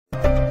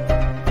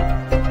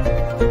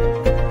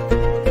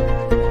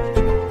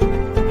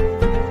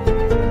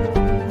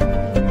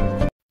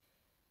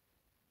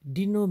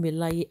Dino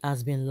Melaye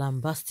has been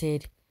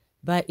lambasted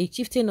by a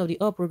chieftain of the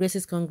All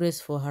Progressives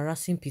Congress for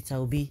harassing Peter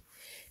Obi.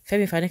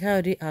 Femi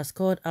Fani-Kayode has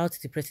called out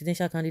the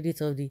presidential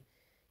candidate of the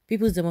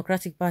People's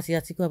Democratic Party,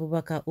 Atiku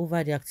Abubakar,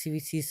 over the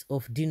activities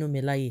of Dino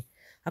Melaye.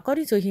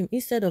 According to him,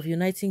 instead of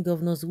uniting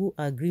governors who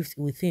are grieved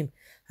with him,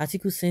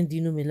 Atiku sent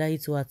Dino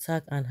Melaye to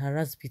attack and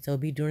harass Peter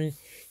Obi during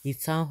a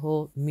town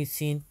hall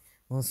meeting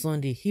on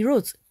Sunday. He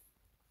wrote,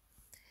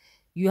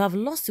 "You have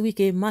lost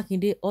Wike,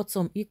 Makinde,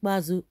 Otom,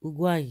 Ikpeazu,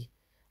 Ugwuanyi,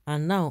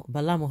 and now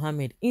Bala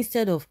Mohammed.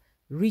 Instead of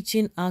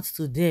reaching out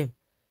to them,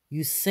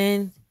 you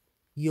send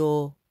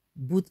your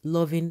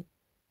boot-loving,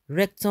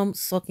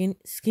 rectum-sucking,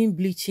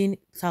 skin-bleaching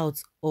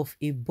tout of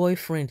a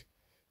boyfriend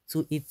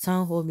to a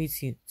town hall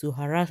meeting to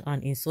harass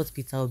and insult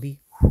Peter Obi."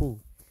 Who?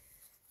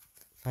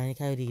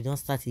 Fani-Kayode, you don't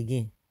start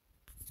again.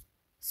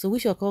 So we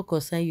shall call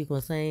concern you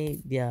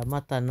concern their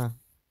matter now.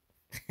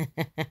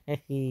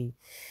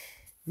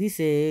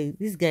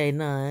 This guy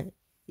now,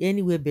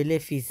 anywhere belle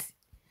face.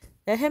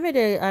 Make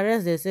they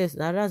harass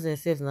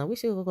themselves now. We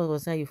should call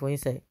concern you for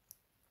inside.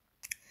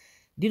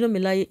 Dino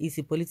Melaye is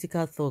a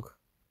political thug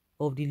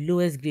of the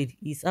lowest grade.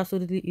 He is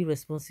absolutely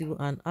irresponsible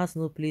and has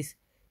no place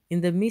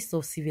in the midst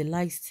of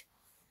civilized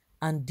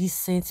and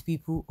decent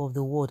people of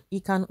the world. He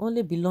can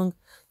only belong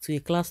to a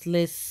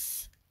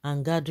classless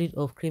and gathering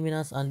of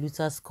criminals and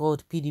looters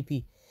called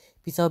PDP.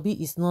 Peter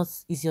Obi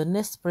is your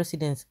next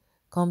president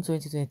come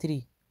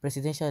 2023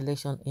 presidential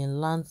election in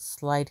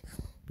landslide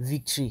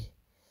victory.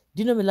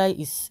 Dino Melaye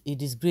is a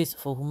disgrace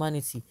for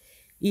humanity.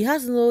 He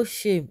has no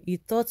shame. He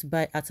thought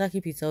by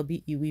attacking Peter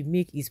Obi he will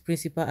make his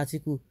principal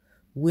Atiku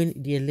win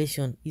the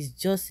election. He's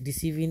just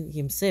deceiving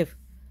himself.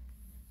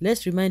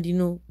 Let's remind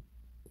Dino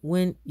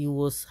when he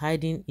was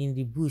hiding in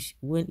the bush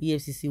when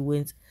EFCC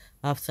went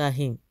after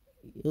him.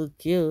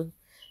 Okay,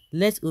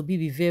 let Obi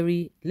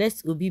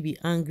be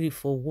angry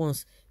for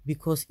once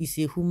because he's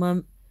a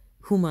human.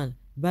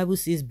 Bible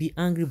says be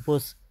angry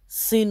but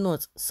sin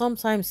not.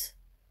 Sometimes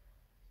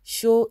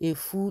show a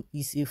fool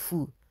is a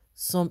fool.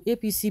 Some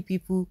APC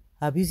people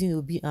abusing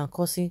Obi and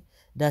cursing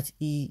that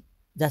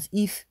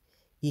if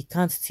he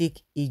can't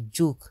take a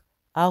joke,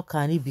 how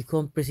can he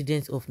become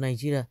president of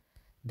Nigeria?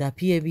 That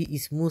PMB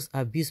is most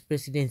abused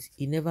president.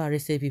 He never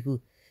arrested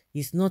people.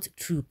 It's not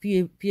true.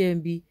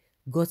 PMB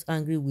got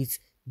angry with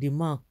the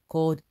man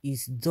called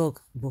his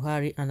dog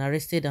Buhari and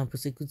arrested and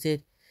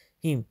prosecuted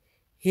him.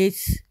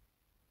 Hates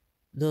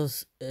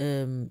those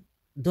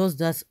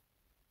that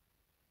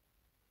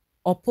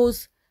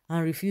oppose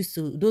and refuse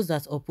to those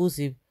that oppose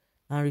him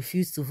and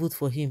refuse to vote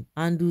for him.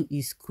 Undo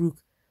his crook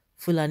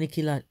Fulani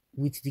killer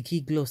with the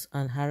key gloves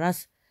and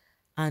harass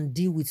and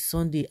deal with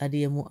Sunday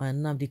Adeyemo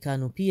and Nnamdi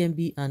Kanu.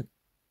 PMB and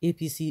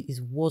APC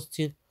is worst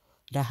thing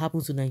that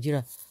happened to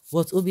Nigeria.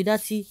 But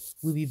Obidati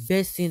will be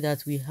best thing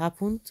that will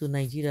happen to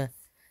Nigeria.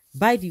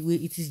 By the way,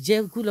 it is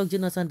Goodluck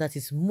Jonathan that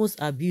is most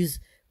abused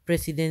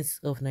president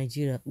of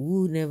Nigeria,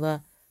 who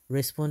never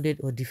responded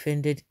or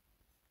defended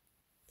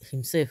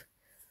himself.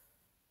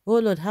 Oh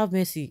Lord, have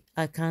mercy.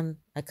 I can't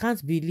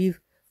believe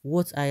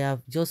what I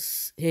have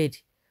just heard.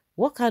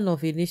 What kind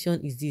of a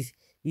nation is this?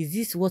 Is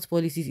this what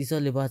politics is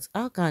all about?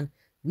 How can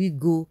we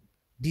go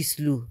this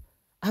low?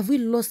 Have we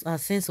lost our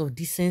sense of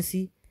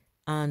decency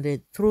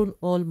and thrown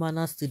all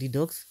manners to the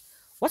dogs?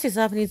 What is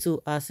happening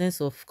to our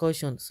sense of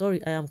caution?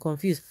 Sorry, I am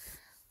confused.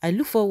 I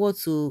look forward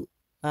to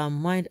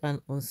mind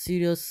and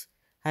unserious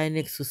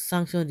highness to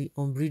sanction the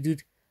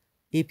unbridled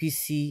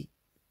APC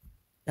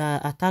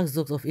attacks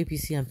dogs of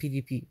APC and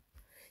PDP.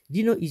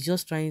 Dino is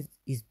just trying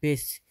his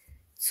best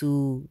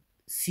to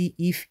see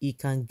if he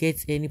can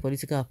get any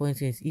political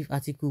appointments if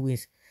Atiku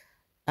wins.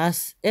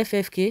 As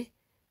FFK,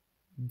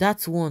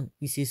 that one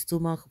is a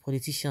stomach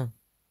politician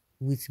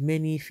with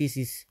many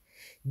faces.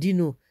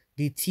 Dino,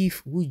 the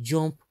thief who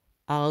jumped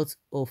out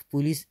of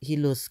police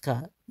hero's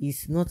car,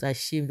 is not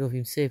ashamed of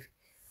himself.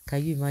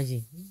 Can you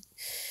imagine?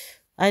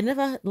 I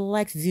never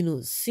liked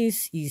Dino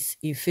since his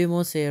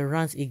infamous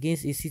rant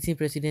against a sitting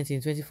president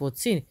in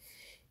 2014.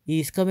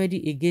 His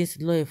comedy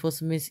against law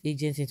enforcement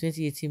agents in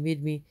 2018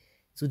 made me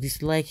to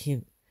dislike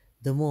him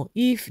the more.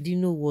 If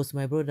Dino was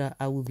my brother,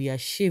 I would be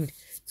ashamed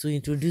to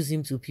introduce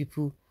him to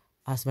people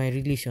as my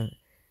relation.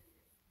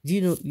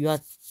 Dino, you are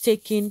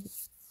taking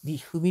the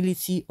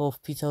humility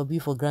of Peter Obi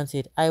for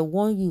granted. I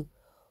warn you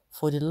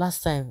for the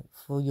last time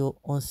for your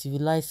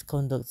uncivilized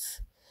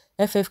conduct.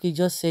 FFK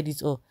just said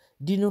it all.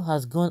 Dino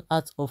has gone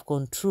out of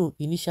control.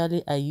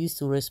 Initially, I used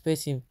to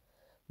respect him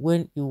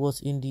when he was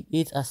in the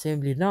 8th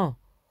Assembly. Now,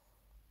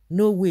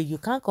 no way, you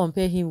can't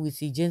compare him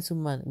with a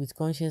gentleman with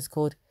conscience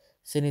called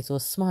Senator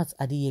Smart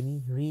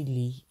Adeyemi.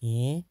 Really?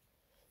 Eh?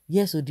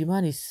 Yes, so the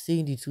man is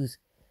saying the truth.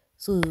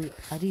 So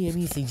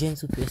Adeyemi is a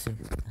gentle person.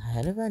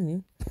 I never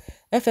knew.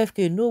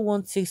 FFK, no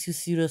one takes you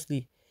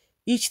seriously.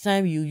 Each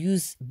time you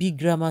use big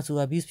grammar to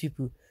abuse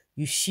people,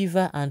 you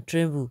shiver and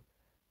tremble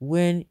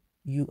when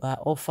you are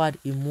offered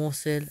a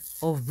morsel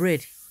of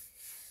bread.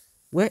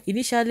 Well,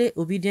 initially,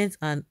 Obedient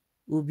and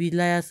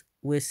Obilias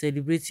were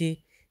celebrating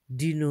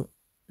Dino,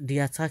 the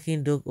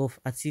attacking dog of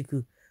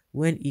Atiku,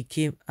 when he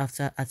came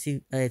after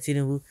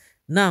Tinubu.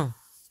 Now,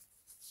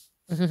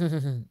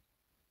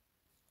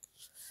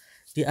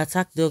 the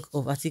attack dog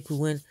of Atiku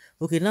when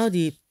okay now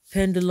the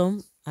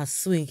pendulum has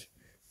swing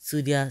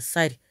to their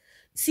side.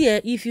 See,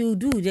 if you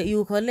do that,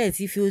 you collect.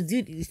 If you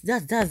do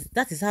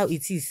that is how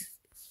it is.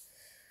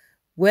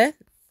 Well,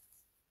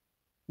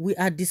 we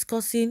are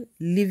discussing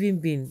living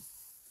being,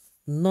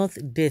 not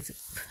death.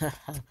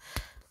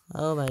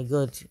 Oh my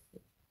God,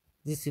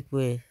 these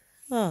people.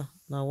 Now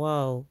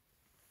wow.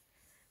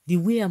 The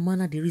way and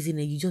manner they reason,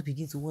 you just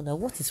begin to wonder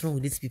what is wrong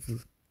with these people.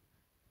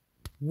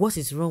 What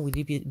is wrong with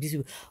these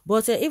people?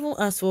 But even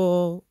as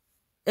for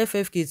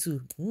FFK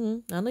too,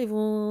 I don't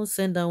even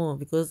send that one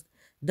because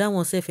that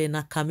one self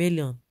na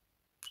chameleon.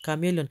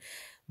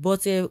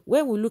 But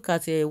when we look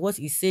at what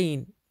he's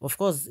saying, of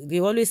course they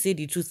always say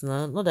the truth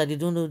now. Not that they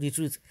don't know the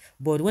truth,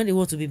 but when they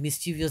want to be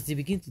mischievous, they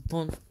begin to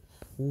turn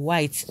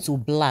white to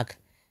black.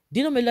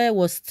 Dino Meloy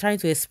was trying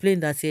to explain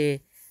that he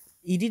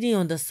didn't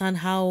understand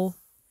how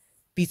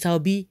Peter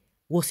Obi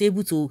was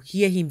able to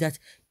hear him, that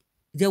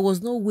there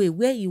was no way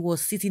where he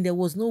was sitting, there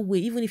was no way,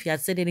 even if he had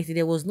said anything,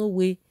 there was no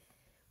way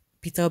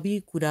Peter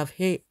Obi could have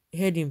heard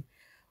him.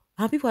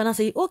 And people are now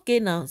saying, okay,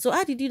 now, so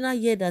how did you not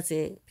hear that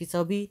Peter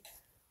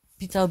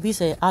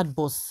Obi's ad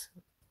boss?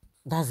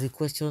 That's the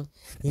question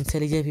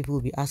intelligent people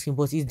will be asking,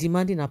 but he's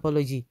demanding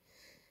apology.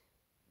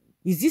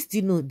 Is this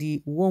Dino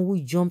the one who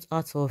jumped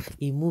out of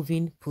a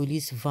moving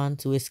police van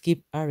to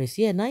escape arrest?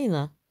 Yeah,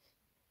 Naina.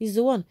 He's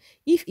the one.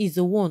 If he's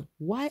the one,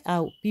 why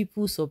are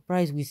people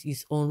surprised with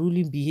his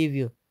unruly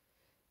behavior?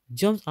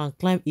 Jumped and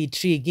climbed a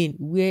tree again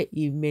where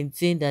he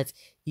maintained that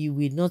he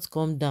will not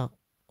come down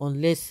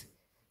unless,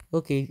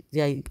 okay,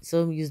 there are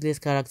some useless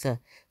character.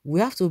 We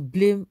have to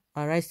blame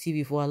Arise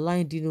TV for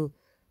allowing Dino,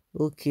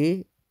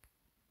 okay,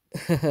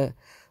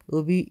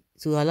 Obi,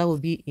 to allow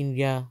Obi in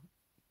their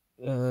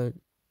uh,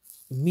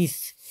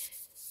 midst.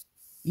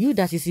 You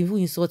that is even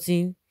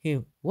insulting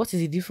him. What is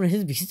the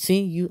difference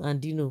between you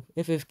and Dino,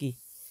 FFK?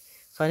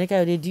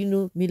 Faneka Ode,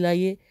 Dino,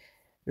 Milaye,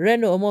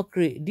 Reno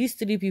Omokre, these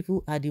three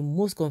people are the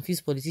most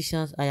confused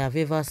politicians I have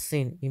ever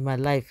seen in my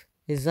life.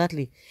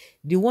 Exactly.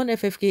 The one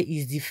FFK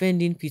is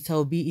defending Peter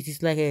Obi. It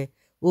is like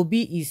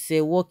Obi is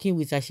working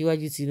with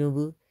Ashiwaju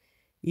Tinubu.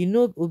 You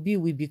know Obi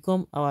will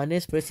become our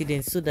next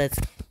president so that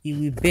he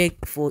will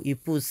beg for a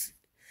post.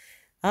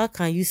 How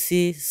can you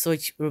say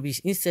such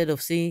rubbish instead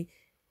of saying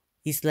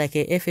it's like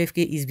a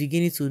FFK is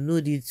beginning to know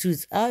the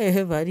truth?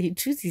 However, the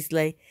truth is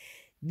like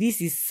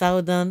this is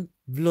Southern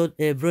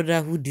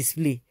brotherhood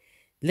display.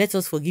 Let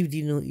us forgive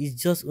Dino. He's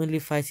just only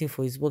fighting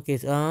for his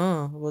pocket.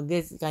 But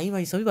guys, can you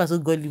imagine? Some people are so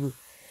gullible.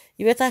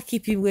 You better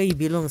keep him where he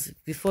belongs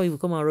before he will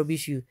come and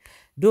rubbish you.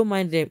 Don't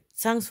mind them.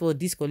 Thanks for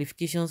these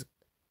qualifications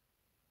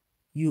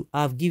you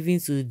have given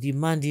to the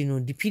man Dino.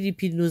 The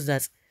PDP knows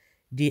that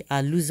they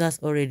are losers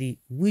already,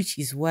 which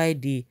is why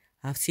they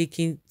have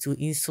taken to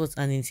insult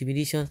and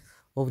intimidation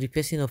of the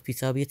person of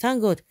Peter Obi.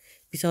 Thank God,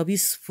 Peter Obi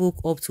spoke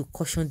up to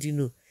caution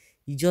Dino.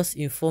 He just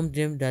informed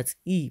them that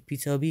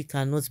Peter Obi,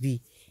 cannot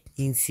be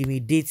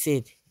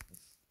intimidated.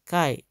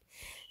 Kai.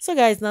 So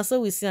guys, now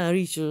so we see and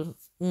reach you.